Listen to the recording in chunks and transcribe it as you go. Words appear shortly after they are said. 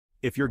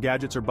If your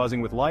gadgets are buzzing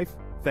with life,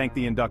 thank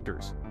the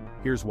inductors.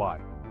 Here's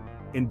why.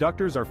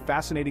 Inductors are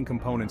fascinating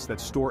components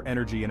that store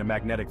energy in a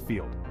magnetic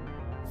field.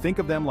 Think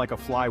of them like a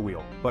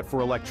flywheel, but for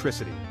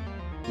electricity.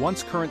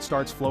 Once current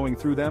starts flowing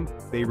through them,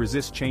 they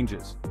resist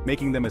changes,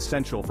 making them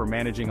essential for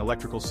managing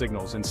electrical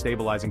signals and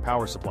stabilizing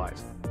power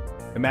supplies.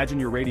 Imagine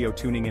your radio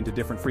tuning into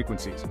different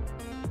frequencies.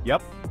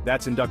 Yep,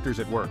 that's inductors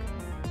at work.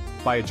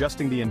 By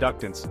adjusting the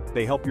inductance,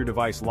 they help your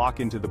device lock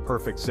into the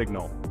perfect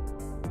signal.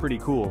 Pretty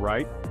cool,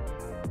 right?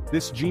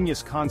 This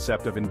genius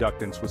concept of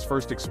inductance was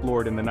first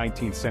explored in the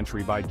 19th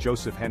century by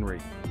Joseph Henry.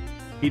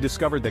 He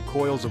discovered that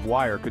coils of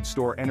wire could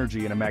store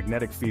energy in a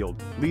magnetic field,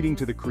 leading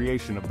to the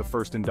creation of the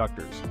first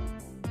inductors.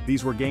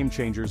 These were game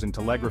changers in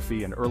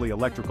telegraphy and early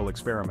electrical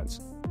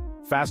experiments.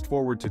 Fast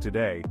forward to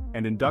today,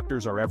 and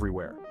inductors are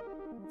everywhere.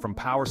 From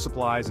power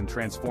supplies and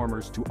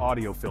transformers to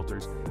audio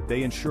filters,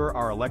 they ensure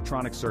our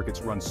electronic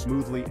circuits run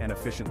smoothly and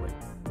efficiently.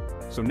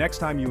 So next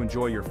time you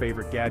enjoy your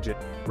favorite gadget,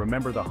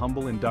 remember the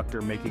humble inductor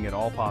making it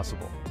all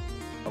possible.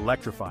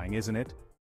 Electrifying, isn't it?